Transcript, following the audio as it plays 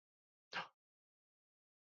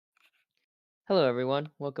Hello, everyone.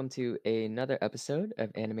 Welcome to another episode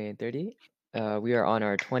of Anime in 30. We are on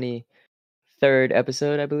our 23rd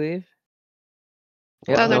episode, I believe.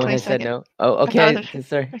 That Yep, was no our one has said 22nd. no. Oh, I thought okay. it was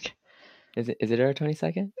Sorry. okay. Is it our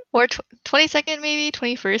 22nd? Or 22nd, maybe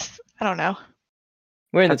 21st. I don't know.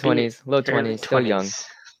 We're in the Happy 20s, low early 20s, still young.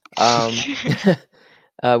 20s.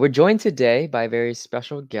 Um, we're joined today by a very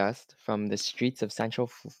special guest from the streets of Central.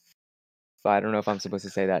 I don't know if I'm supposed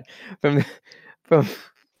to say that. From.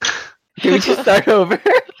 Can we just start over?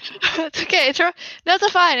 It's okay. No,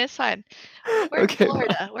 it's fine. It's fine. We're in Okay,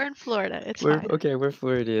 Florida. We're in Florida. It's fine. we're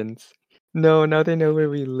Floridians. No, now they know where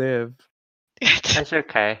we live. That's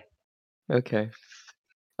okay. Okay.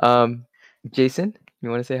 Jason, you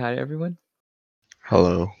want to say hi to everyone?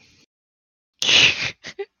 Hello.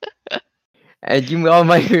 And you all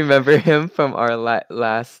might remember him from our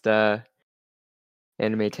last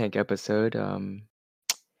Anime Tank episode.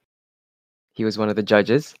 He was one of the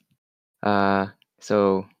judges.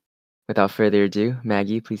 So without further ado,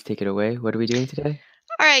 Maggie, please take it away. What are we doing today?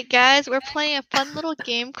 All right, guys. We're playing a fun little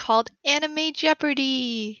game called Anime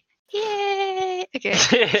Jeopardy. Yay! Okay.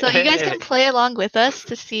 So you guys can play along with us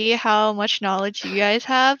to see how much knowledge you guys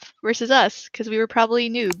have versus us, because we were probably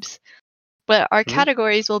noobs. But our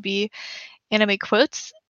categories will be anime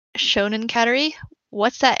quotes, shonen category,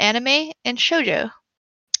 what's that anime, and shoujo.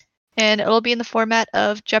 And it'll be in the format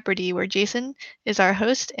of Jeopardy, where Jason is our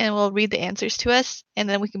host and will read the answers to us, and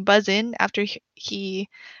then we can buzz in after he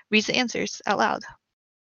reads the answers out loud.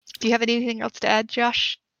 Do you have anything else to add,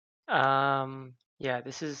 Josh? Yeah,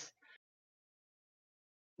 this is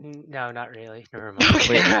no, not really. Never mind.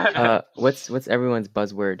 Okay. Wait, what's everyone's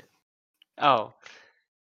buzzword? Oh,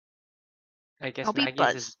 I guess I'll be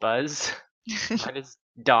Maggie's is buzz. Mine is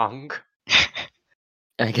dong.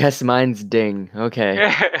 I guess mine's ding.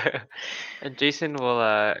 Okay. And Jason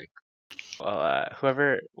will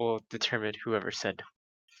whoever will determine whoever said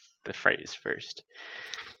the phrase first.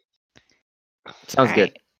 Sounds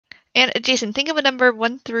good. And Jason, think of a number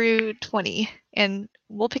 1 through 20, and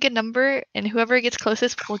we'll pick a number, and whoever gets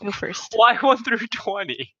closest will go first. Why 1 through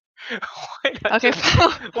 20?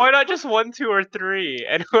 Why not just 1, 2, or 3?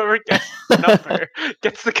 And whoever gets the number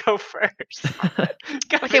gets to go first.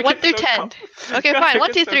 Okay, 1 through 10. Okay, fine.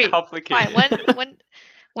 1, 2, 3. Complicated. Fine.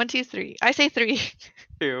 1, 2, 3. I say 3.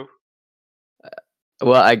 2.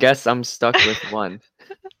 Well, I guess I'm stuck with 1.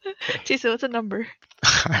 Jason, what's a number?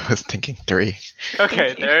 I was thinking 3.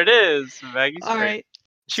 Okay, there it is. Maggie's All right.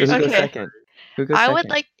 So who goes Okay. second? Who goes I second? would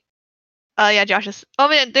like. Yeah, Josh is. Oh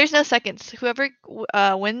man, there's no seconds. Whoever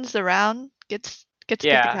wins the round gets to pick the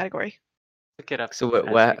category. Look it up. So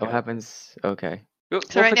what happens? Okay. We'll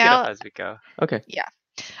So right pick now, it up as we go. Okay. Yeah.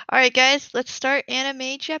 All right, guys, let's start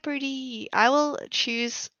Anime Jeopardy. I will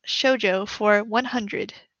choose shoujo for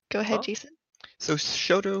 100. Go ahead, Jason. So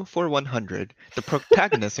Shoto for 100. The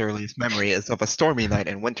protagonist's earliest memory is of a stormy night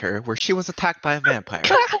in winter where she was attacked by a vampire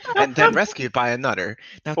and then rescued by another.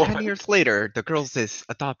 Now, 10 years later, the girl is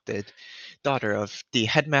adopted daughter of the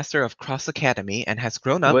headmaster of Cross Academy and has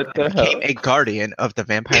grown up and became a guardian of the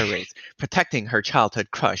vampire race, protecting her childhood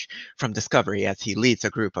crush from discovery as he leads a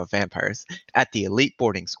group of vampires at the elite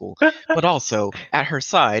boarding school. But also, at her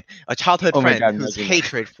side, a childhood friend whose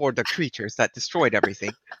hatred for the creatures that destroyed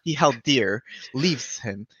everything he held dear leaves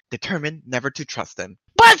him, determined never to trust them.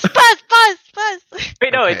 Buzz!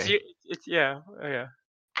 Wait, no, it's yeah. Oh, yeah.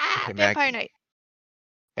 Okay, Vampire Night.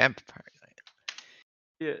 Vampire Night.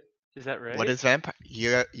 Yeah, is that right? What is vampire?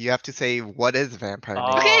 You have to say what is Vampire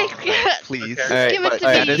Night. Okay, please. Okay. Give it to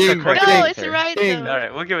me. No, it's right though. All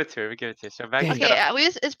right, we'll give it to her. So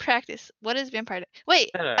Maggie's it's practice. What is Vampire Night? Wait,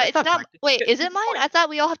 No, it's not. Wait, is it mine? I thought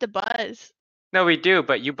we all have to buzz. No, we do,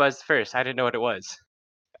 but you buzzed first. I didn't know what it was.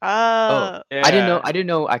 Oh. Yeah. I didn't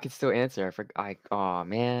know I could still answer. Oh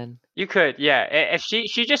man. You could, yeah. If she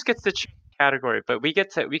just gets to choose category, but we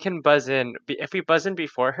can buzz in. If we buzz in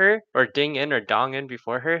before her, or ding in or dong in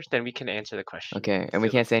before her, then we can answer the question. Okay, and we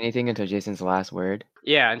can't say anything until Jason's last word.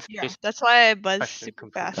 Yeah, that's why I buzzed super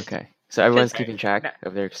fast. Okay, so everyone's keeping track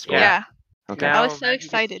of their score. Yeah. Okay. I was so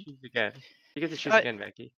excited. You get to choose again,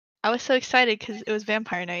 Maggie. I was so excited because it was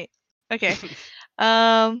Vampire Night. Okay.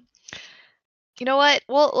 You know what?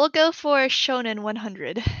 We'll go for Shonen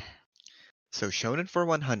 100. So Shonen for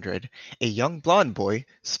 100, a young blonde boy,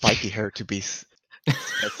 spiky hair to be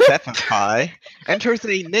specified, enters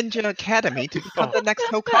a ninja academy to become the next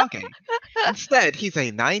Hokage. Instead, he's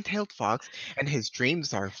a 9-tailed fox, and his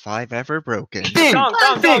dreams are 5 ever broken. Ding!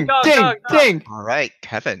 Ding! All right,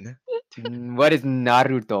 Kevin. What is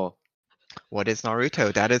Naruto? What is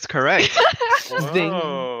Naruto? That is correct. Ding.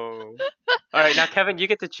 All right, now Kevin, you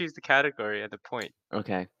get to choose the category at the point.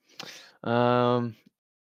 Okay.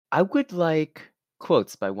 I would like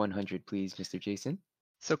quotes by 100, please, Mr. Jason.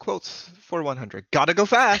 So quotes for 100. Gotta go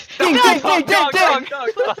fast. Ding, No, ding, Dog, ding, ding, dog, ding! dog,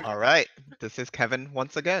 dog, dog. All right. This is Kevin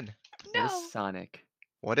once again. What No. is Sonic?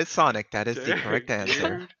 What is Sonic? That is the Dude, correct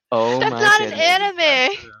answer. dude. Oh That's my not an goodness.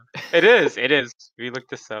 anime. It is. It is. We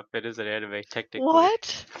looked this up. It is an anime technically.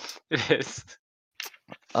 What? It is.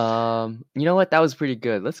 You know what? That was pretty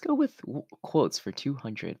good. Let's go with quotes for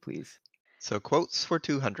 200, please. So quotes for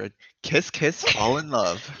 200. Kiss, kiss, fall in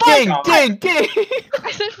love. Ding, Oh. ding, ding!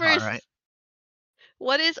 I said All first. right.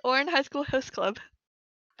 What is Orin High School Host Club?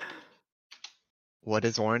 What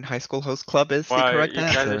is Orin High School Host Club is the Why, correct you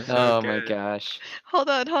guys are answer. so Oh my good. gosh. Hold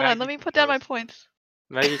on. Let Maggie me put down my controls- points.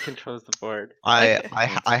 Maggie controls the board. I Okay.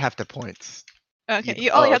 I have the points. Okay, You-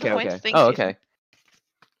 you only Oh, have okay, the points. okay. Thanks, Oh, Jason. okay.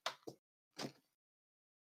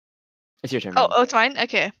 It's your turn. Oh, man. oh, it's mine.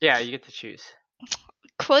 Okay. Yeah, you get to choose.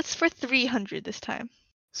 Quotes for 300 this time.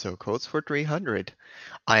 So quotes for 300.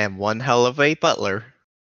 I am one hell of a butler.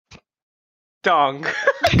 Dong.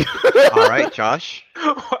 All right, Josh.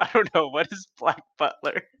 I don't know. What is Black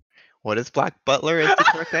Butler? What is Black Butler is the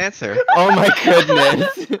correct answer. Oh my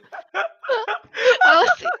goodness.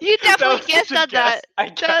 You That definitely was guessed such a at guess. that. I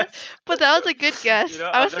guessed. But that was a good guess. You know,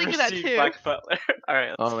 I was I've never thinking that seen too. Black Butler. All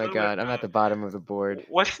right. Oh let's my go god, with, I'm at the bottom of the board.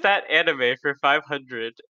 What's that anime for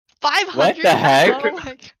 500? 500. What the heck? Oh my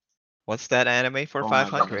god. What's that anime for Oh my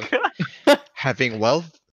 500? God.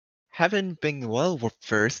 Having been well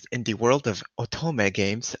versed in the world of otome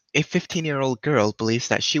games, a 15-year-old girl believes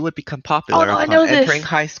that she would become popular no, I upon know entering this.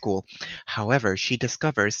 high school. However, she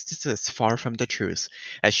discovers this is far from the truth,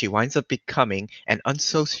 as she winds up becoming an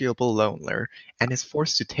unsociable loner and is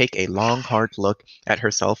forced to take a long, hard look at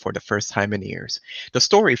herself for the first time in years. The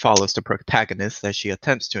story follows the protagonist as she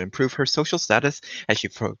attempts to improve her social status as she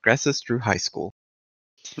progresses through high school.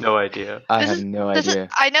 No idea. I This have is- no This is, idea.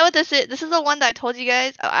 I know what this is. This is the one that I told you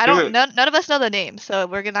guys. I Wait, don't. wait. None of us know the name, so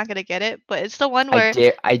we're not gonna get it. But it's the one where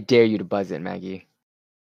I dare you to buzz it, Maggie.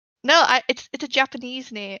 no, it's a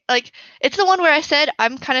Japanese name. Like it's the one where I said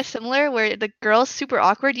I'm kind of similar, where the girl's super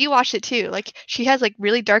awkward. You watched it too. Like she has like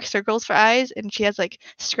really dark circles for eyes, and she has like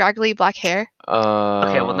scraggly black hair.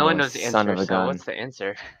 Okay, well, no one knows the Son answer, of a so gun. what's the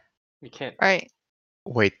answer? We can't. All right.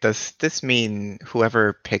 Wait, does this mean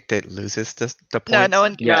whoever picked it loses the No, points? no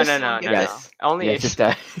one. Yes. just No, one no, no, gets no, it. Yes. no. Only Yes, if, it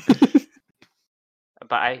does.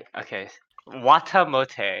 but okay.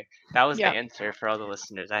 Watamote. That was Yeah. the answer for all the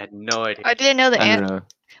listeners. I had no idea. I didn't know the I don't answer. know.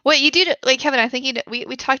 Wait, you did. Wait, Kevin. I think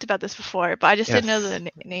we talked about this before, but I just didn't know the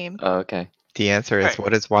Yes. name. Oh, okay. The answer is Right.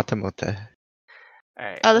 what is Watamote? All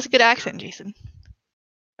right. Oh, that's a good accent, Jason.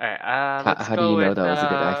 All right. Let's how do go you know with that was a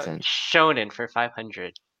good accent? Shonen for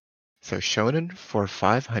 500. So Shonen for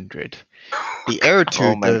 500. The heir to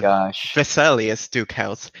Oh my the gosh. Vesalius Duke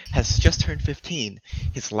House has just turned 15.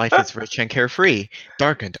 His life is rich and carefree,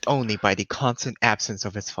 darkened only by the constant absence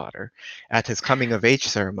of his father. At his coming of age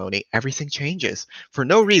ceremony, everything changes. For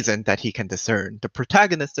no reason that he can discern, the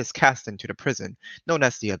protagonist is cast into the prison known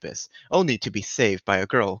as the Abyss, only to be saved by a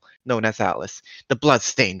girl known as Alice, the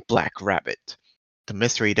blood-stained Black Rabbit. The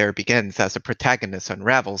mystery there begins as the protagonist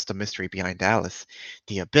unravels the mystery behind Alice,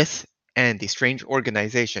 the Abyss, and the strange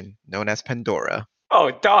organization known as Pandora.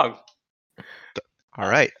 Oh, dog. All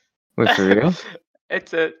right. Wait, for real?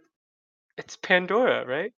 It's Pandora,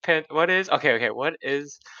 right? What is what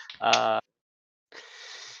is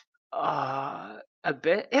a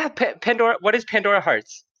bit, yeah, Pandora. What is Pandora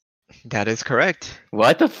Hearts? That is correct.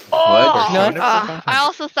 What the Oh, what? for Nuts? Shonen. I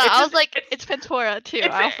also thought It's I a- was like, it's- it's Pentora too.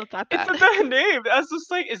 it's I a- also thought that. It's a name. I was just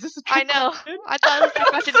like, is this a I trick know. question? I thought it was a trick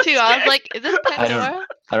question too. I was like, is this I don't- Pandora?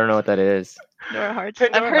 I don't know what that is. Pandora Hearts.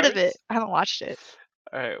 Pandora I've heard of Hearts? it. I haven't watched it.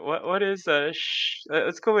 All right, what is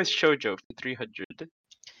let's go with shoujo for 300.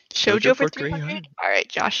 Shoujo for 300. 300. All right,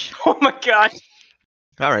 Josh. Oh my god.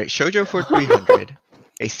 All right, Shoujo for 300.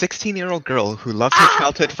 A 16-year-old girl who loves her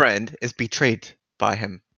childhood friend is betrayed by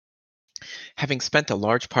him. Having spent a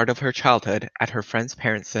large part of her childhood at her friend's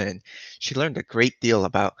parents' inn, she learned a great deal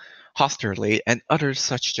about hostelry and other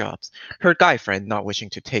such jobs. Her guy friend, not wishing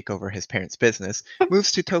to take over his parents' business,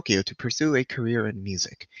 moves to Tokyo to pursue a career in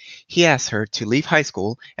music. He asks her to leave high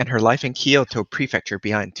school and her life in Kyoto Prefecture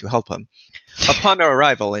behind to help him. Upon her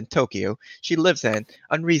arrival in Tokyo, she lives an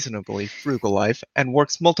unreasonably frugal life and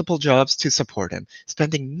works multiple jobs to support him,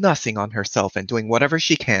 spending nothing on herself and doing whatever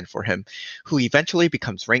she can for him, who eventually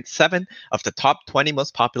becomes ranked 7 of the top 20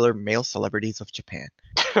 most popular male celebrities of Japan.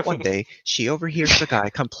 One day, she overhears the guy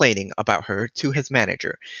complaining about her to his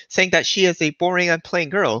manager, saying that she is a boring and plain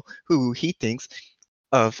girl who he thinks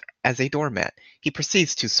of as a doormat. He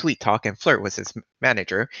proceeds to sweet talk and flirt with his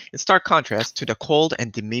manager, in stark contrast to the cold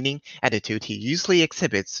and demeaning attitude he usually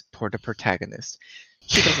exhibits toward the protagonist.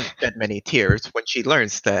 She doesn't shed many tears when she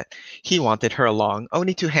learns that he wanted her along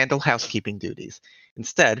only to handle housekeeping duties.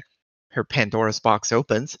 Instead, her Pandora's box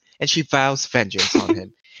opens and she vows vengeance on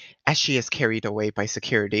him. As she is carried away by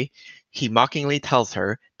security, he mockingly tells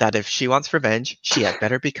her that if she wants revenge, she had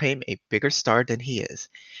better become a bigger star than he is.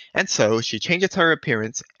 And so she changes her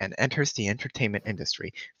appearance and enters the entertainment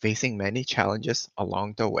industry, facing many challenges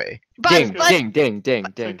along the way. Buzz, Ding, Buzz, ding, ding, ding,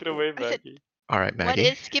 ding. Take it away, I said- Maggie. All right, what Maggie.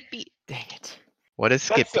 is Skippy? Dang it. What is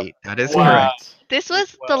That's Skip Beat? That is wow. correct. This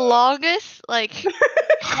was the Wow. longest, like,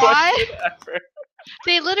 why? Question ever.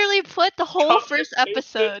 They literally put the whole Copy first and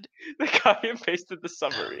pasted. episode. They copy and pasted the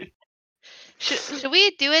summary. Should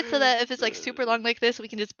we do it so that if it's like super long like this, we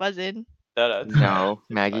can just buzz in? No,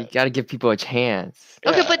 Maggie, gotta give people a chance.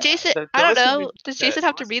 Okay, but Jason, I don't know. Does Jason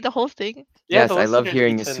have to read the whole thing? Yes, I love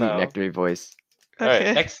hearing your sweet nectary voice. All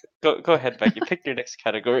right, next, go ahead, Maggie. Pick your next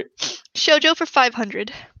category. Shoujo for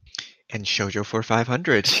 500. And Shoujo for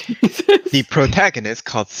 500. Jesus. The protagonist,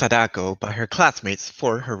 called Sadako by her classmates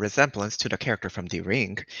for her resemblance to the character from The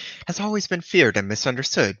Ring, has always been feared and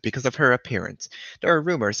misunderstood because of her appearance. There are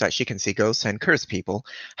rumors that she can see ghosts and curse people.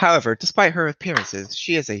 However, despite her appearances,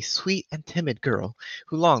 she is a sweet and timid girl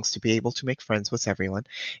who longs to be able to make friends with everyone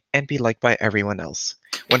and be liked by everyone else.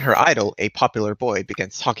 When her idol, a popular boy,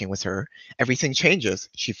 begins talking with her, everything changes.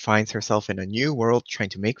 She finds herself in a new world trying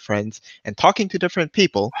to make friends and talking to different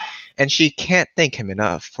people, and she can't thank him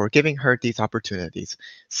enough for giving her these opportunities.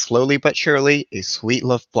 Slowly but surely, a sweet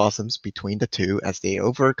love blossoms between the two as they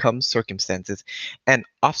overcome circumstances and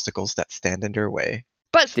obstacles that stand in their way.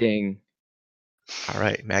 Buzz, Ding. All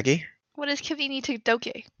right, Maggie. what is Kimi to Doke?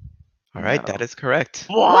 All right, No. that is correct.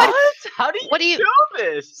 What? How do you What do you- know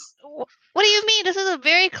this? What do you mean? This is a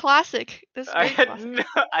very classic. This is I very had classic. no.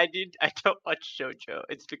 I don't watch JoJo.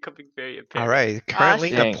 It's becoming very apparent. All right,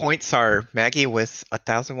 currently the Dang. points are Maggie with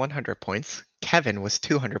 1,100 points, Kevin with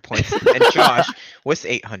 200 points, and Josh with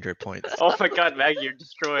 800 points. Oh my God, Maggie, you're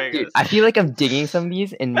destroying Dude, us. I feel like I'm digging some of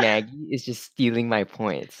these, and Maggie is just stealing my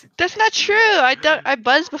points. That's not true. I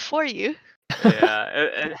buzzed before you. Yeah,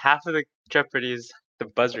 and half of the Jeopardy is the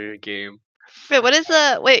buzzer game. Wait, what is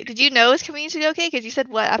the? Wait, did you know it's Kimi to Doke? Because you said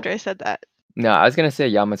what after I said that? No, I was gonna say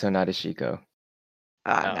Yamato Nadeshiko.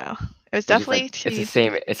 Ah, No. no. It was which is definitely. like, it's the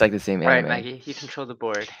same. It's like the same All right, anime. Maggie, you control the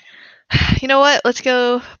board. You know what? Let's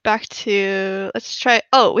go back to. Let's try.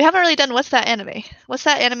 Oh, we haven't really done. What's that anime? What's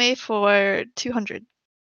that anime for 200?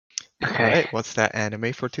 All right, what's that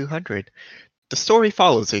anime for 200? The story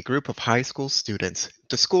follows a group of high school students,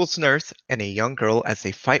 the school's nurse, and a young girl as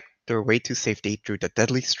they fight their way to safety through the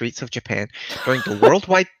deadly streets of Japan during the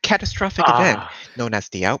worldwide catastrophic event Ah, known as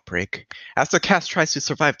the Outbreak. As the cast tries to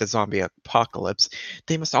survive the zombie apocalypse,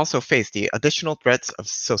 they must also face the additional threats of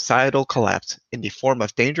societal collapse in the form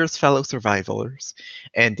of dangerous fellow survivors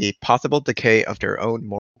and the possible decay of their own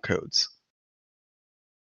moral codes.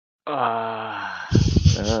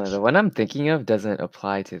 The one I'm thinking of doesn't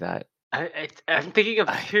apply to that. I'm thinking of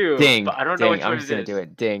two, Ding. but I don't ding. know which I'm one just it gonna is. do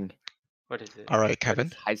it. Ding. What is it? All right, Kevin.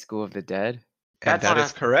 It's High School of the Dead. And That's that one I is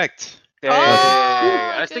was- correct. Dang. Oh,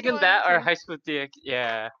 I was good thinking one, that or okay. High School DX.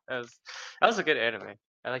 Yeah, that was a good anime.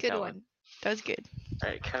 I like Good that one. That was good. All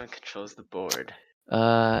right, Kevin controls the board.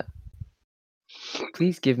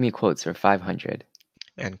 Please give me quotes for 500.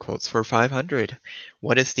 And quotes for 500.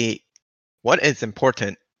 What is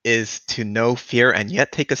important is to know fear and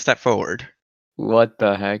yet take a step forward. What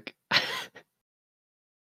the heck?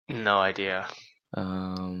 No idea.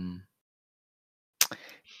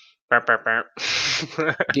 Burp, burp, burp.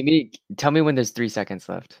 Tell me when there's 3 seconds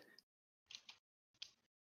left.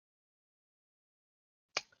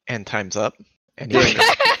 And time's up. And Ding.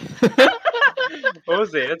 What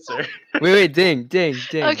was the answer? wait, ding.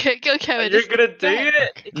 Okay, go Kevin. You're Just- gonna go ding ahead.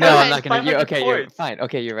 it? No, Kevin, I'm not gonna. You're 500 okay. You're points. fine.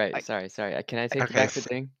 Okay, you're right. I- Sorry. Can I take Okay, back the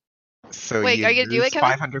ding? So Wait, you are you gonna do lose it, Kevin?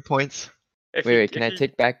 500 points. If Wait, you- wait. Can if I you-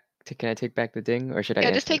 take back? Can I take back the ding, or should I?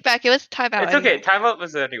 Yeah, just answer? take back. It was timeout. It's okay. anyway. Time up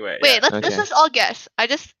was anyway. Wait, yeah. let's Okay. just all guess.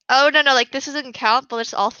 Oh no, like this doesn't count, but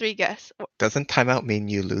let's all three guess. Doesn't timeout mean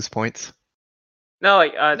you lose points? No,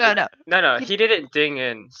 like No. no. He- He didn't ding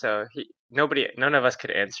in, so none of us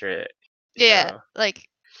could answer it. Yeah, So, like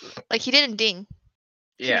he didn't ding.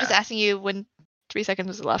 He was just yeah, asking you when 3 seconds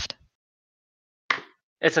was left.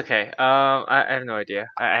 it's okay. I have no idea.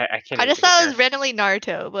 I can't. I even just take a thought it was guess. randomly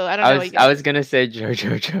Naruto, but I don't know. what you I guessed. was gonna say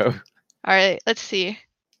Jojo. All right, let's see.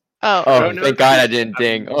 Oh, Oh, Chrono thank God I Crusade. didn't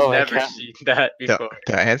ding. I've Oh my never God. seen that The, before.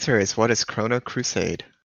 the answer is what is Chrono Crusade?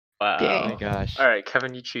 Wow. Dang. Oh my gosh. All right,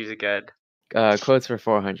 Kevin, you choose again. Quotes for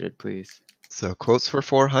 400, please. So quotes for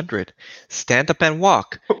 400. Stand up and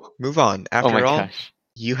walk. Move on. Oh my After all, gosh.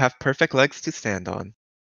 you have perfect legs to stand on.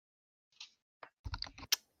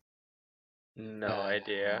 No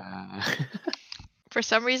idea. For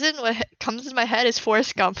some reason, what comes in my head is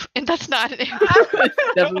Forrest Gump, and that's not an answer. That's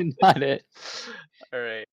definitely not it. All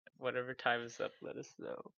right. Whatever time is up, let us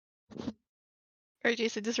know. Alright,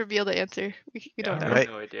 Jason, just reveal the answer. We don't Yeah, know. we Right.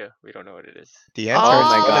 have no idea. We don't know what it is. The answer Oh is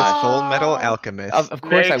my what is gosh. Full Metal Oh. Alchemist. Of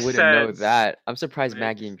course, I Makes wouldn't know sense. that. I'm surprised Makes-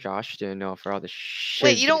 Maggie and Josh didn't know for all the shit.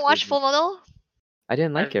 Wait, you don't watch Full Metal? I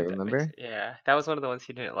didn't like it. That makes- Remember? Yeah, that was one of the ones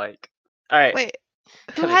he didn't like. All right. Wait,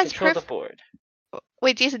 who Kevin, has control the perfect? board.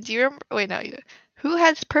 Wait, Jason, do you remember? Wait, no, who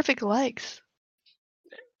has perfect legs?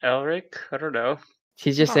 Elric? I don't know.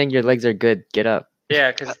 He's just Oh. saying your legs are good. Get up.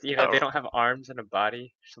 Yeah, because I they don't- don't have arms and a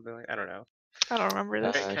body or something like. I don't know. I don't remember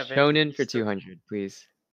this. Alright, Kevin, Shonen for you still- 200, please.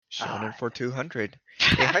 Shonen Ah, for 200.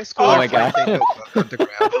 A Oh high schooler my finds God. a notebook on the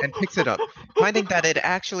ground and picks it up. Finding that it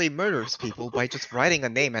actually murders people by just writing a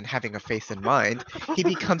name and having a face in mind, he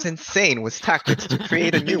becomes insane with tactics to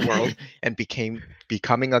create a new world and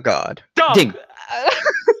becoming a god. Dog! Ding.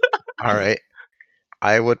 All right.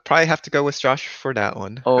 I would probably have to go with Josh for that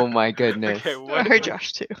one. Oh my goodness. Okay, I what heard is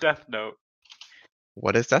Josh too. Death Note?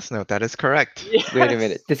 What is Death Note? That is correct. Wait a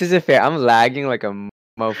minute. This isn't fair. I'm lagging like a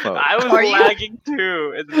mofo. I was Are you? lagging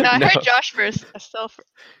too. No, I No. heard Josh first.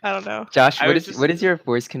 I don't know. Josh, I what was is just- your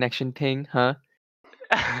voice connection ping, huh?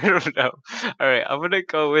 I don't know. All right, I'm gonna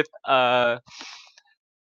go with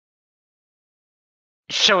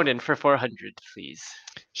Shonen for 400, please.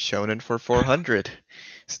 Shonen for 400.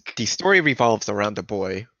 The story revolves around a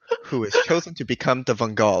boy who is chosen to become the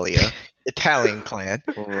Vongolia, Italian clan.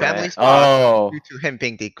 Family's boss, Oh. due to him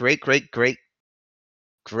being the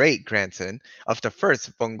great-great-great-great-grandson of the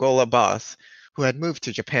first Vongola boss who had moved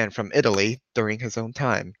to Japan from Italy during his own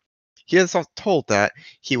time. He is told that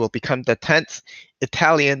he will become the 10th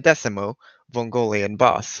Italian decimo Vongolian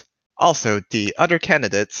boss. Also, the other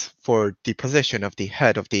candidates for the position of the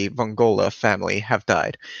head of the Vongola family have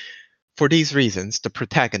died. For these reasons, the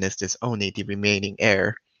protagonist is only the remaining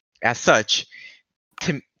heir. As such,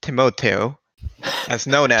 Timoteo, as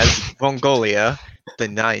known as Vongolia the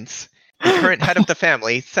Ninth, the current head of the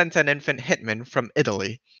family, sends an infant hitman from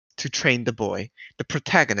Italy to train the boy. The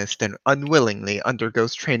protagonist then unwillingly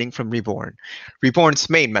undergoes training from Reborn. Reborn's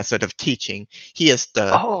main method of teaching, he is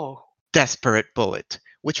the Oh. desperate bullet,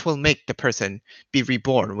 which will make the person be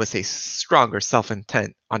reborn with a stronger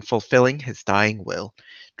self-intent on fulfilling his dying will.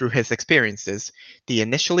 Through his experiences, the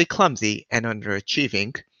initially clumsy and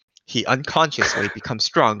underachieving, he unconsciously becomes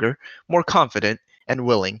stronger, more confident, and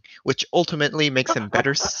willing, which ultimately makes him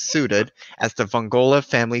better suited as the Vongola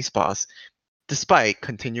family's boss, despite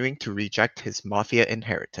continuing to reject his mafia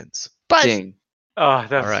inheritance. Buzz, Ding. Oh,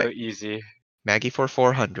 that's so Alright. easy. Maggie for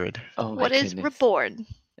 400. Oh my what is goodness. reborn?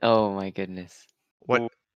 Oh my goodness. What? Ooh,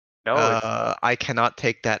 No, it's I cannot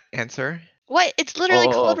take that answer. What? It's literally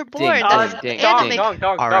Oh, called ding, reborn. ding, That's ding, the dog, anime. dog,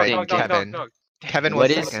 dog, Alright, dog, dog, Kevin. dog, dog. Kevin What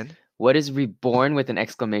was is- second. What is reborn with an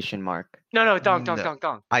exclamation mark? No, dog, dog, No. dog,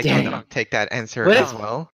 dog. I Dang. cannot take that answer What as is-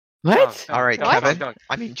 well. What? Dog, Alright, dog, Kevin. dog, dog.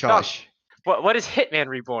 I mean Josh. What is Hitman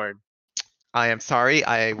Reborn? I am sorry.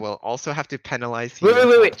 I will also have to penalize you. Wait, as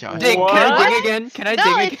well, wait. Josh. Ding. Can I What? ding again? Can I no,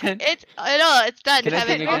 ding it's again? it's done. Can I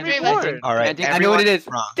Kevin, ding all again? three of Can I us ding? ding. All right, Can I ding? I know what it is.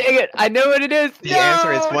 everyone wrong. Dang it! I know what it is. The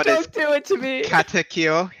answer is No, what don't is do it to me.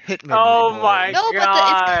 Katekyo Hitman. Oh Reborn. my No, but it's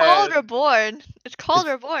called God. reborn. It's called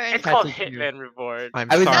reborn. It's called Katekyo. Hitman Reborn.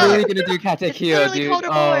 I'm I was sorry. literally gonna do Katekyo, literally dude. called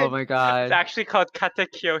Oh reborn. my It's god. actually called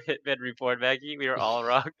Katekyo Hitman Reborn, Maggie. We were all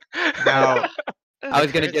wrong. Now, I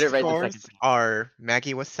was gonna current get it right the scores second time. are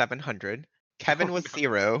Maggie was 700, Kevin Oh, was no.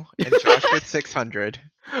 0, and Josh was 600.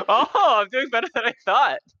 Oh, I'm doing better than I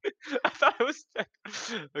thought. I thought it was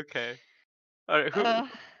okay. All right,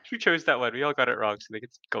 who chose that one? We all got it wrong, so they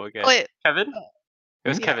get to go again. wait, Kevin? It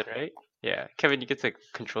was Hmm? Kevin, right? Yeah, Kevin, you get to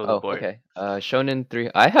control the Oh, board. okay. Shonen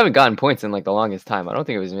 3. I haven't gotten points in like the longest time. I don't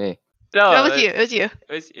think it was me. No, that was you. It was you. It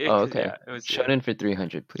was, Oh, okay. Yeah, it was you. Shonen for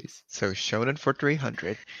 300, please. So Shonen for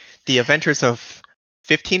 300. The adventures of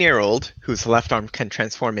 15-year-old whose left arm can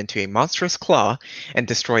transform into a monstrous claw and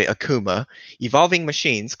destroy Akuma, evolving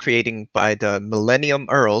machines created by the Millennium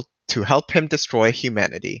Earl to help him destroy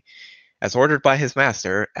humanity. As ordered by his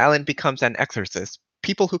master, Alan becomes an exorcist,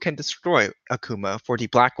 people who can destroy Akuma for the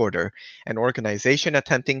Black Order, an organization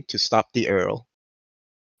attempting to stop the Earl.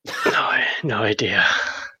 No idea.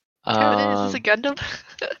 Kevin, is this a Gundam?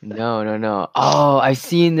 No. Oh, I've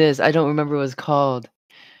seen this. I don't remember what it's called.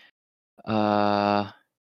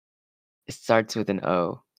 It starts with an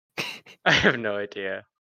O. I have no idea.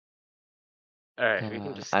 All right, we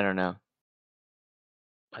can just. I don't know.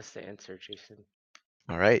 What's the answer, Jason?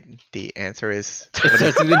 All right, the answer is It starts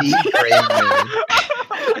with an E. Gray Moon.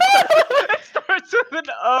 It starts with an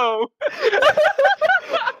O.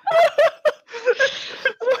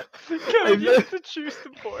 Are I've, gets ne- to choose the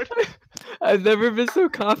board. I've never been so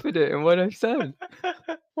confident in what I've said.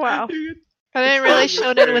 Wow. You I didn't It's realize your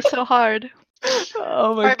Shonen turn. was so hard.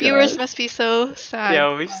 Oh my Our viewers god. must be so get- sad.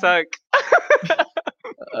 Yeah, we suck.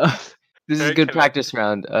 Uh, this is a Alright, good Kevin. practice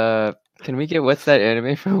round. Can we get what's that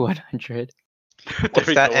anime for 100? There What's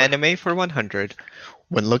we that go. anime for 100?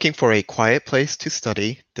 When looking for a quiet place to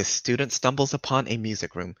study, the student stumbles upon a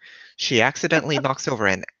music room. She accidentally knocks over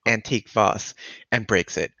an antique vase and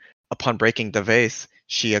breaks it. Upon breaking the vase,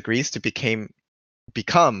 she agrees to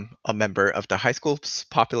become a member of the high school's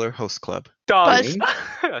popular host club. Dog. Buzz.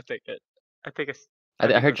 I think it. I think it's.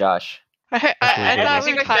 I heard Josh. I believe it thought was.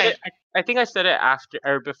 we were I said tied. it. I think I said it after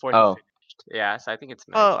or before he Oh. finished. Yeah, so I think it's.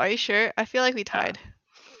 Oh, Maggie. are you sure? I feel like we tied.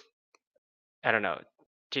 I don't know.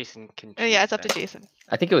 Jason can. Oh yeah, choose it's up to then. Jason.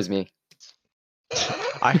 I think it was me.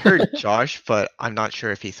 I heard Josh, but I'm not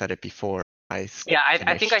sure if he said it before Yeah, I think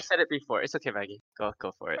I finished. said it before. It's okay, Maggie. Go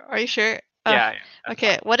for it. Are you sure? Yeah. That's Okay,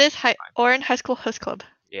 fine. what is Orin High School Host Club?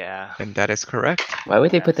 Yeah. And that is correct. Why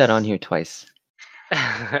would they put that on Yes. here twice?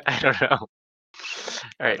 I don't know.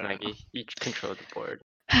 All right, Maggie. You control the board.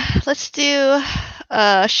 Let's do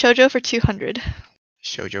Shoujo for 200.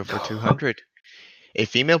 Shoujo for 200. A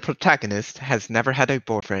female protagonist has never had a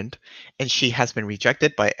boyfriend, and she has been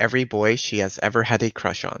rejected by every boy she has ever had a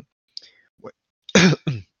crush on.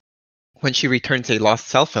 When she returns a lost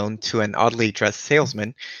cell phone to an oddly dressed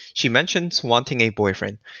salesman, she mentions wanting a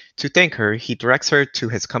boyfriend. To thank her, he directs her to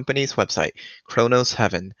his company's website, Chronos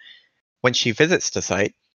Heaven. When she visits the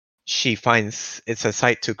site, she finds it's a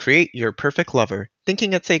site to create your perfect lover.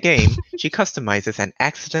 Thinking it's a game, she customizes and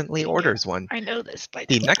accidentally orders one. I know this by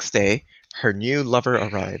The next day, her new lover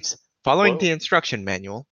arrives. Following the Whoa. instruction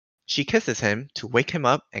manual, she kisses him to wake him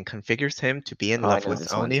up and configures him to be in Oh, I love know with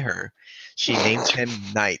this one. only her. She names him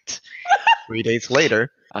Knight. 3 days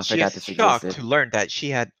later, I she forgot is this shocked existed. to learn that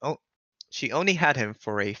she only had him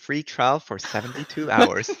for a free trial for 72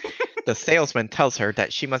 hours. The salesman tells her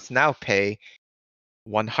that she must now pay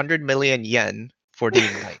 100 million yen for the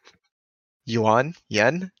Knight. Yuan?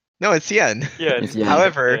 Yen? No, it's yen. Yeah. It's yen.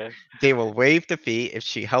 However, yeah. they will waive the fee if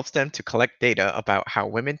she helps them to collect data about how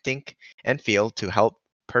women think and feel to help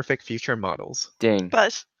perfect future models. Ding.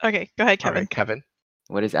 Buzz. Okay, go ahead, All Kevin. right, Kevin.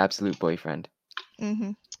 What is absolute boyfriend?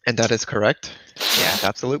 Mm-hmm. And that is correct. Yeah. It's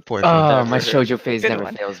absolute boyfriend. Oh, my Never heard. shoujo phase Good never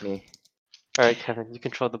one. fails me. All right, Kevin. You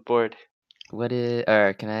control the board. What is?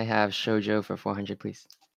 Can I have shoujo for 400, please?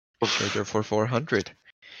 Shoujo for 400.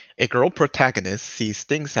 A girl protagonist sees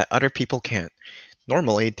things that other people can't.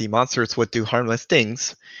 Normally, the monsters would do harmless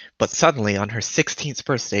things, but suddenly on her 16th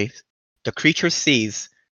birthday, the creature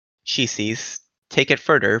she sees take it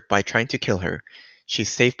further by trying to kill her. She's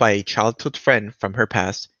saved by a childhood friend from her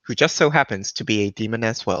past, who just so happens to be a demon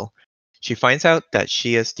as well. She finds out that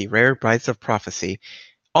she is the rare Brides of Prophecy,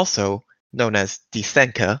 also known as the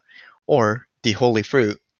Senka, or the Holy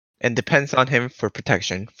Fruit, and depends on him for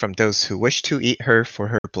protection from those who wish to eat her for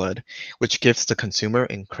her blood, which gives the consumer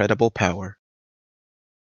incredible power.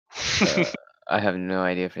 I have no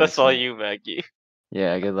idea for That's this all one. you, Maggie.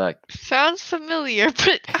 Yeah, good luck. Sounds familiar,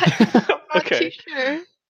 but I'm not Okay. too sure.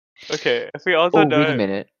 Okay. If we all Oh, don't know wait a it,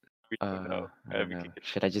 minute. we don't know. I don't we know. can get-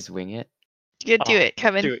 Should I just wing it? You do it,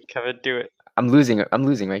 Kevin. Do it, Kevin. Do it. I'm losing,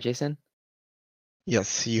 right, Jason?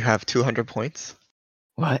 Yes, you have 200 points.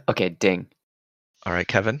 What? Okay, ding. All right,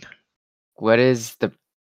 Kevin. What is the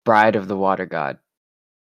bride of the water god?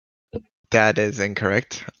 That is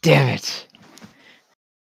incorrect. Damn it.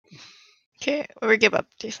 Okay, we give up,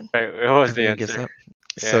 Jason. All right. What was the Everyone gives answer? up.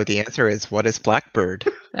 So Yeah. the answer is, what is Blackbird?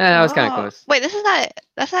 I was kind of Oh, close. Wait,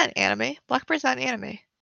 that's not an anime. Blackbird's not an anime.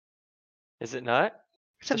 Is it not?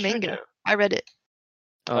 It's a It's manga. shoujo. I read it.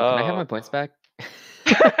 Oh, can I have my Oh. points back?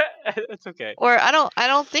 It's okay. Or I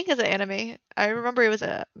don't think it's an anime. I remember it was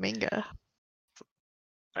a manga.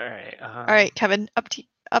 All right. All right, Kevin, up.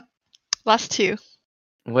 Last two.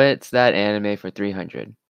 What's that anime for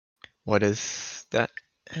 300? What is that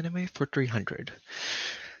anime for 300?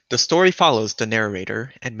 The story follows the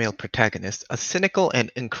narrator and male protagonist, a cynical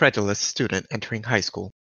and incredulous student entering high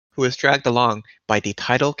school, who is dragged along by the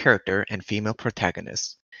title character and female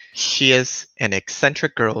protagonist. She is an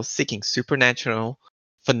eccentric girl seeking supernatural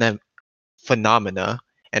phenomena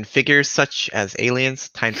and figures such as aliens,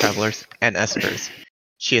 time travelers, and espers.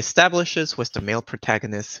 She establishes with the male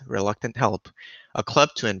protagonist's reluctant help a club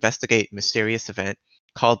to investigate mysterious event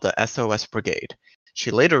called the SOS Brigade.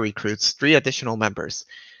 She later recruits 3 additional members: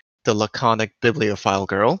 the laconic bibliophile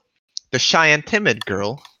girl, the shy and timid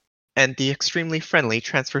girl, and the extremely friendly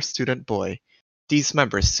transfer student boy. These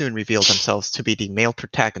members soon reveal themselves to be the male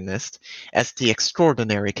protagonist, as the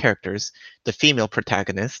extraordinary characters, the female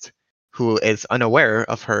protagonist, who is unaware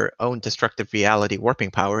of her own destructive reality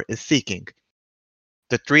warping power, is seeking.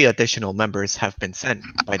 The 3 additional members have been sent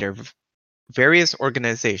by their various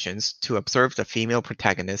organizations to observe the female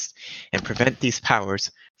protagonist and prevent these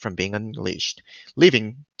powers from being unleashed,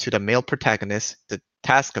 leaving to the male protagonist the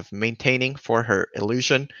task of maintaining for her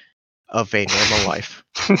illusion of a normal life.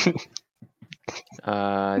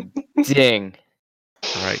 Ding.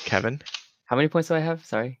 All right, Kevin. How many points do I have?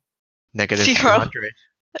 Sorry. Negative 0. 100.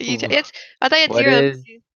 You Ooh. I thought you had What 0. is-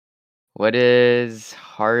 What is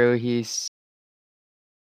Haruhi?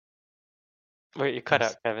 Wait, you cut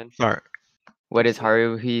out, Kevin. Sorry, What is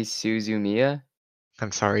Haruhi Suzumiya?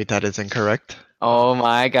 I'm sorry, that is incorrect. Oh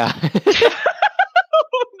my god.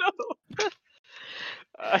 Oh no.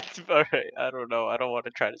 Alright, I don't know. I don't want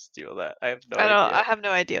to try to steal that. I have no I idea. have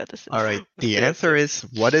no idea what this is. All right, the the answer answer? is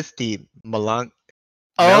what is the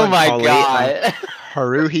Oh my melancholy god.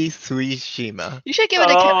 Haruhi Suishima? You should give it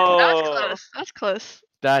to Kevin. That was Oh. close. That's close.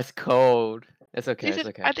 That's cold. That's okay. You That's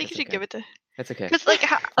should, okay. I think That's you should okay. give it to. That's okay. Because like,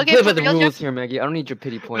 I'm okay, playing for by the real, rules Jeff, here, Maggie. I don't need your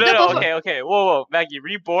pity No, points. No, no, but- okay. Whoa, Maggie.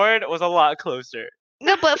 Reborn was a lot closer.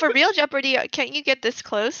 no, but for real Jeopardy, can't you get this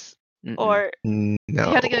close? Mm-mm. Or No. you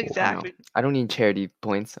have to get exact. No. I don't need charity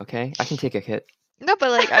points, okay? I can take a hit. No, but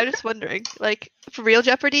like, I'm just wondering, like, for real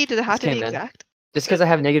Jeopardy, does it have to Okay, be man. exact? Just because I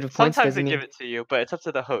have negative points Sometimes doesn't they mean... give it to you, but it's up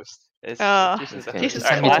to the host. It's Oh, Jason's the okay. host. Just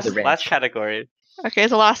All send right, me to the last ranch. category. Okay,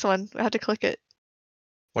 it's the last one. I have to click it.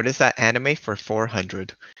 What is that anime for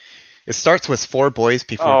 400? It starts with 4 boys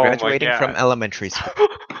before Oh my graduating from God. elementary school.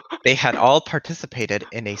 They had all participated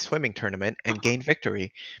in a swimming tournament and gained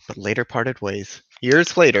victory, but later parted ways.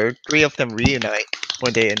 Years later, 3 of them reunite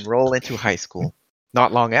when they enroll into high school.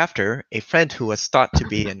 Not long after, a friend who was thought to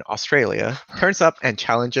be in Australia turns up and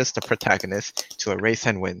challenges the protagonist to a race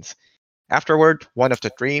and wins. Afterward, one of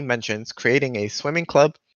the 3 mentions creating a swimming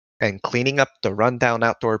club and cleaning up the rundown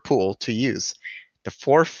outdoor pool to use. The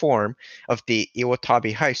 4 form of the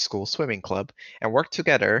Iwatabi High School Swimming Club and work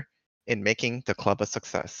together in making the club a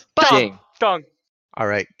success. Ding. Dong. All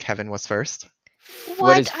right, Kevin was first.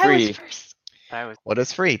 What is I was free? first. That was. What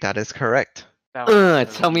is free? That is correct. That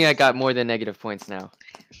was so Tell me I easy. got more than negative points now.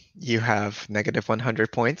 You have negative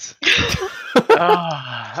 100 points.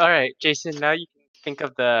 Oh, all right, Jason. Now you can think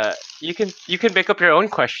of the. You can make up your own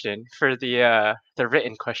question for the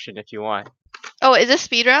written question if you want. Oh, is this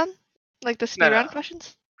speed round? Like the speed No, round no.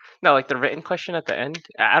 questions? No, like the written question at the end.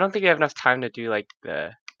 I don't think you have enough time to do like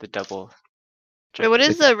the double. Wait, what is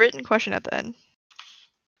It's- the written question at the end?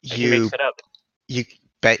 He You makes it up. you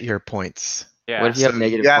bet your points. Yeah. What if you have So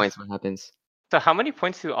negative you have- points? What happens? So how many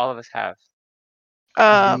points do all of us have?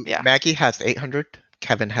 Yeah. Maggie has 800,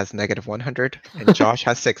 Kevin has negative 100, and Josh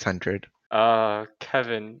has 600.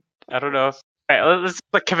 Kevin. I don't know if. All right, let's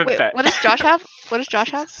let Kevin Wait, bet. what does Josh have? What does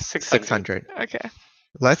Josh have? 600. 600. Okay.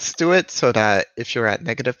 Let's do it so that if you're at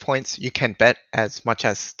negative points, you can bet as much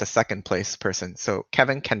as the second place person. So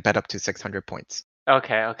Kevin can bet up to 600 points.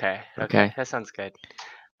 Okay. Okay. That sounds good.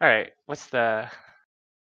 All right. What's the?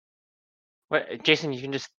 What, Jason? You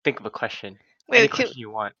can just think of a question. Any Wait, question you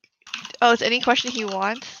want. oh, it's any question he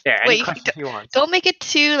wants? Yeah, any Wait, question you want. don't make it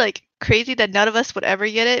too like crazy that none of us would ever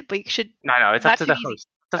get it, but you should. No, it's Not up to too the easy. host.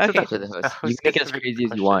 It's up Okay. To the host. You host can make it gets as to make crazy the as you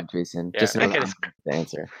question. want, Jason. Yeah, Just know make it that as I'm the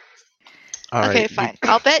answer. All Okay, right. fine.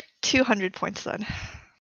 I'll bet 200 points then.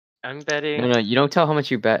 I'm betting. No, you don't tell how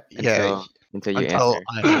much you bet Yeah, until you until answer.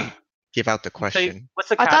 I give out the So question. what's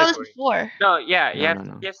the I thought it was category? before. No, yeah, you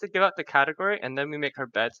No. have to give out the category, and then we make our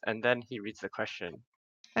bets, and then he reads the question.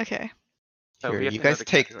 Okay. So Here, we have you to know guys the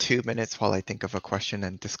take category. 2 minutes while I think of a question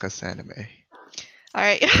and discuss anime. All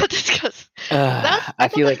right. I'll discuss. I I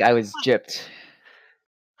feel thought like I was gypped.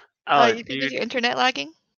 Oh, you think dude, it's your internet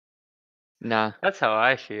lagging? Nah. that's how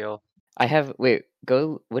I feel. I have... Wait,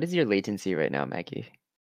 go... What is your latency right now, Maggie?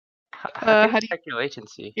 How How can you do you- check your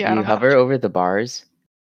latency? Yeah, I You don't know. hover over the bars?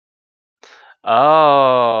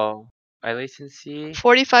 Oh, my latency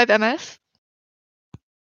 45 ms.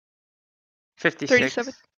 56.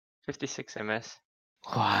 37. 56 ms.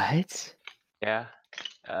 What? Yeah.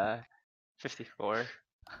 54.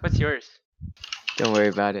 What's yours? Don't worry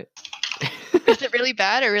about it. Is it really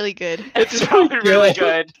bad or really good? It's probably really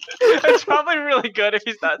good. It's probably really good if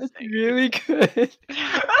he's not That's saying. really good.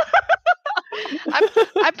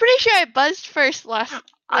 I'm pretty sure I buzzed first last. Like,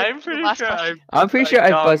 I'm the pretty last sure question. I'm pretty sure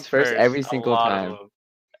I've donged buzzed first every a single lot time. of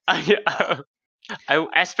them. I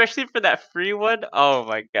especially for that free one. Oh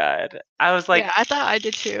my god! I was like, yeah, I thought I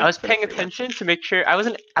did too. I was for the paying free one. attention to make sure I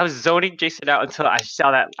was zoning Jason out until I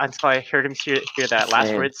saw that until I heard him hear that last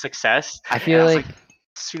Man. word, success. I And feel was like... as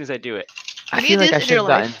soon as I do it. I You feel need like I this in should your have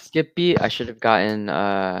gotten life. Skip Beat. I should have gotten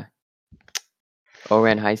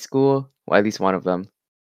Oran High School. Well, at least one of them.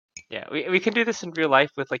 Yeah, we can do this in real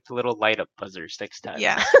life with like the little light up buzzers next time.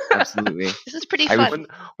 Yeah. Absolutely. This is pretty I fun.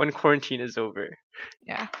 would- when quarantine is over.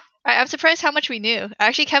 Yeah. I'm surprised how much we knew.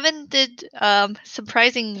 Actually, Kevin did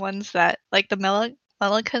surprising ones that like the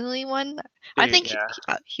melancholy one. I Dude, think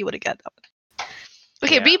yeah. he would have got that one.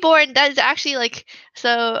 Okay, Yeah. Reborn. That is actually like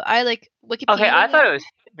so. I like Wikipedia. Okay, I thought it was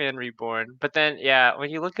Hitman Reborn, but then yeah, when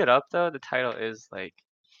you look it up though, the title is like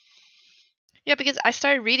Yeah, because I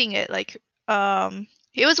started reading it like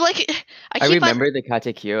it was like I keep on. remember the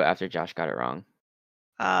Katekyo after Josh got it wrong.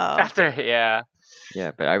 Oh. after yeah.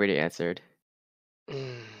 Yeah, but I already answered.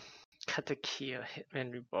 Katekyo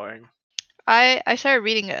Hitman Reborn. I started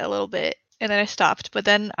reading it a little bit and then I stopped. But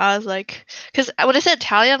then I was like, because when I said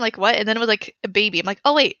Italian, I'm like, what? And then it was like a baby. I'm like,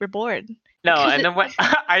 oh wait, reborn. No, Because and then when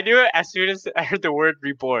I knew it as soon as I heard the word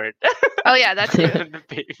reborn. Oh yeah, that's it. the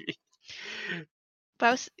baby. But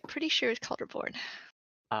I was pretty sure it's called Reborn.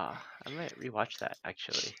 I might rewatch that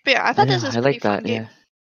actually. But yeah, I thought this Yeah, was I a pretty like fun that. game.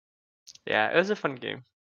 Yeah. Yeah, it was a fun game.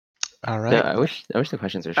 All Yeah, right. I wish the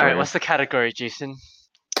questions were All shorter. right, what's the category, Jason?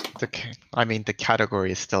 I mean, the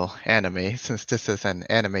category is still anime since this is an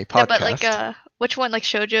anime podcast. Yeah, but like which one? Like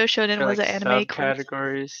shoujo, shonen For, was like, an anime course?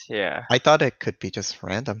 subcategories? Yeah. I thought it could be just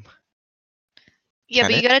random. Yeah,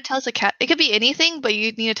 Can but it? you gotta tell us a cat. It could be anything, but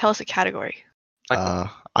you need to tell us a category. Like,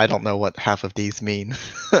 I don't know what half of these mean.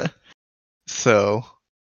 So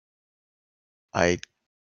I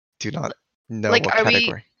do not know Like, what are we-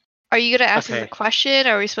 category. Are you gonna ask us a Okay. question?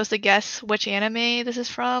 Are we supposed to guess which anime this is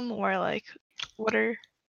from, or like what are?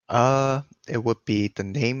 It would be the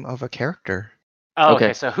name of a character. oh, Okay.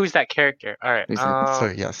 okay. So who's that character? All right. Who's that? So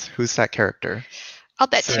yes, who's that character? I'll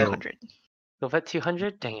bet So- 200. You'll bet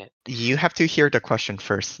 200. Dang it. You have to hear the question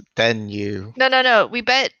first, then you. No. We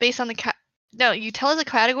bet based on the No, you tell us a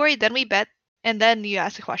category, then we bet, and then you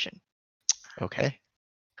ask the question. Okay.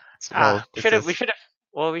 So, We should have.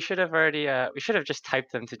 Well, we should have already. We should have just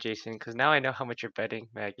typed them to Jason because now I know how much you're betting,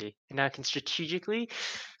 Maggie, and now I can strategically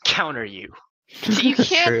counter you. You That's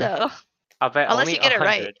can't true. though. I'll bet Unless only you get it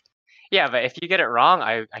 100. right. Yeah, but if you get it wrong,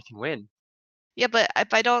 I can win. Yeah, but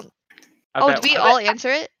if I don't, I oh, bet, do we I all bet, answer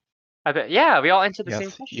it? I bet. Yeah, we all answered the same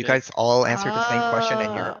Yes, question. you guys all answered the same question,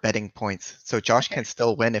 and you're Oh. betting points. So Josh Okay. can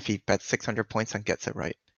still win if he bets 600 points and gets it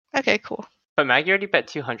right. Okay, cool. But Maggie already bet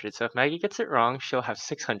 200, so if Maggie gets it wrong, she'll have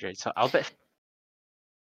 600. So I'll bet.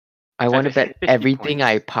 I want to bet 50 everything points.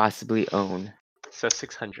 I possibly own. So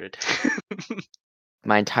 600.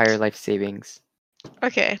 My entire life savings.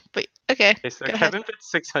 Okay, but okay. Okay, so Go ahead. Kevin bet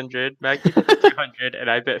 600, Maggie bet 200, and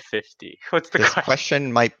I bet 50. What's the This question?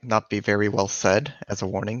 question might not be very well said as a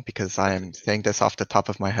warning because I am saying this off the top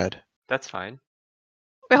of my head. That's fine.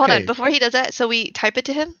 Wait, hold on. Okay. Before he does that, so we type it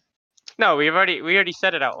to him. No, we already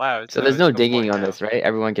said it out loud. So there's it's no digging point on now. this, right?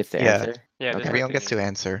 Everyone gets to Yeah. answer. Yeah, Okay. there's no Everyone gets to digging.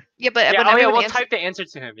 answer. Yeah, but Yeah, when oh yeah, everyone we'll answers. type the answer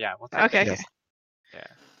to him. Yeah, we'll type Okay, the okay. answer.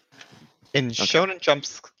 Yeah. In Shonen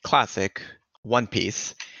Jump's classic, One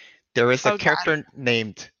Piece, there is a Oh, God. character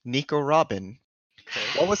named Nico Robin.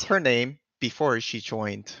 Okay. What was her name before she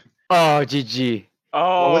joined? Oh, GG. What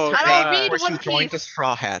Oh, was her I don't name read before she One joined the Piece.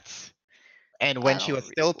 Straw Hats? And when I she don't was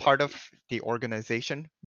read still One part of Piece. the organization,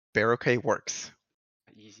 Baroque Works.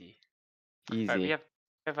 Easy. Easy. All right, we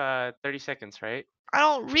have 30 seconds, right? I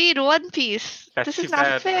don't read One Piece. That's This too is not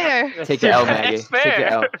bad. fair. That's Take the too L, bad. Maggie. It's Take the fair.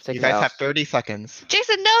 L. Take You the guys L. have 30 seconds.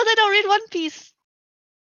 Jason, no, they don't read One Piece.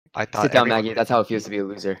 I thought Sit down, everyone- Maggie. That's how it feels to be a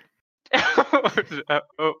loser.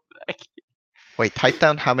 oh, Wait, type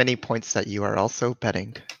down how many points that you are also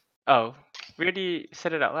betting. oh, we already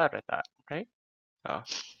said it out loud, I thought, right? Oh.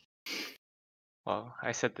 Well,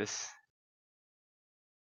 I said this.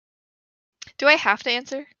 Do I have to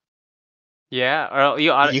answer? Yeah, or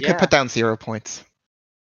you ought You yeah. could put down 0 points.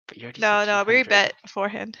 But you already No, said no, we 200. bet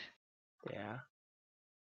beforehand. Yeah.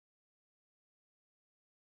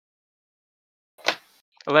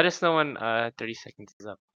 Let us know when 30 seconds is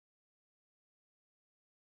up.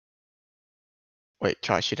 Wait,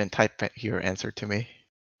 Josh, you didn't type your answer to me.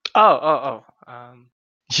 Oh.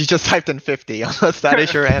 You just typed in 50, unless that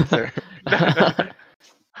is your answer.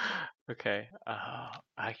 Okay. I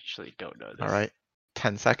actually don't know this. All right,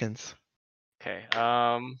 10 seconds. Okay.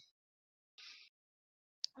 I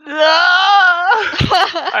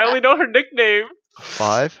only know her nickname.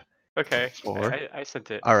 5. Okay. 4. I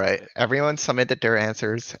sent it. All right, everyone submitted their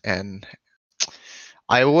answers, and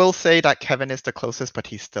I will say that Kevin is the closest, but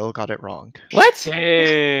he still got it wrong. What?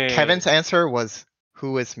 Dang. Kevin's answer was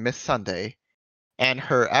 "Who is Miss Sunday?" and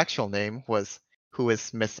her actual name was "Who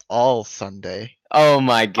is Miss All Sunday?" Oh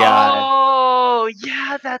my god. Oh,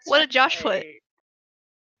 yeah, that's What did Josh put? right.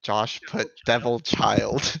 Josh put Devil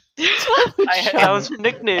Child, That was her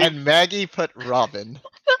nickname. and Maggie put Robin.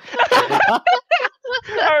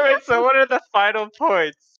 All right. So what are the final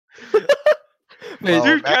points? Wait, Well,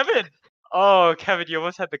 Dude, Kevin. Oh, Kevin, you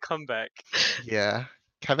almost had the comeback. Yeah,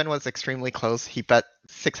 Kevin was extremely close. He bet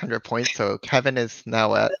 600 points, so Kevin is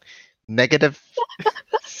now at negative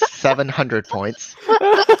 700 points.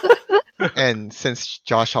 And since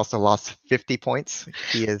Josh also lost 50 points,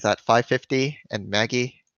 he is at 550, and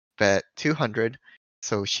Maggie bet 200,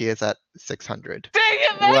 so she is at 600. Dang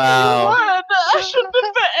it, Maggie, Wow. you won! I shouldn't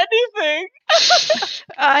have bet anything.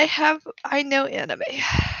 I know anime.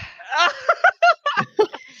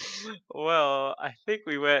 Well, I think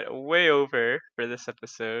we went way over for this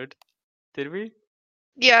episode. Did we?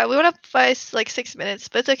 Yeah, we went up by like 6 minutes,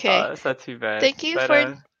 but it's okay. That's not too bad. Thank you But,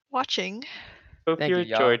 for watching. hope Thank you you,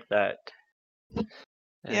 y'all. enjoyed that. Yeah,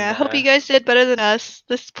 I And, hope you guys did better than us.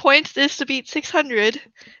 This point is to beat 600.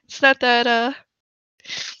 It's not that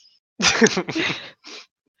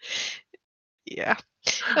yeah.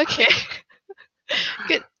 Okay.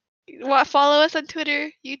 Good. Follow us on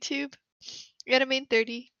Twitter, YouTube,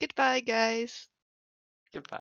 Anime30. Goodbye, guys. Goodbye.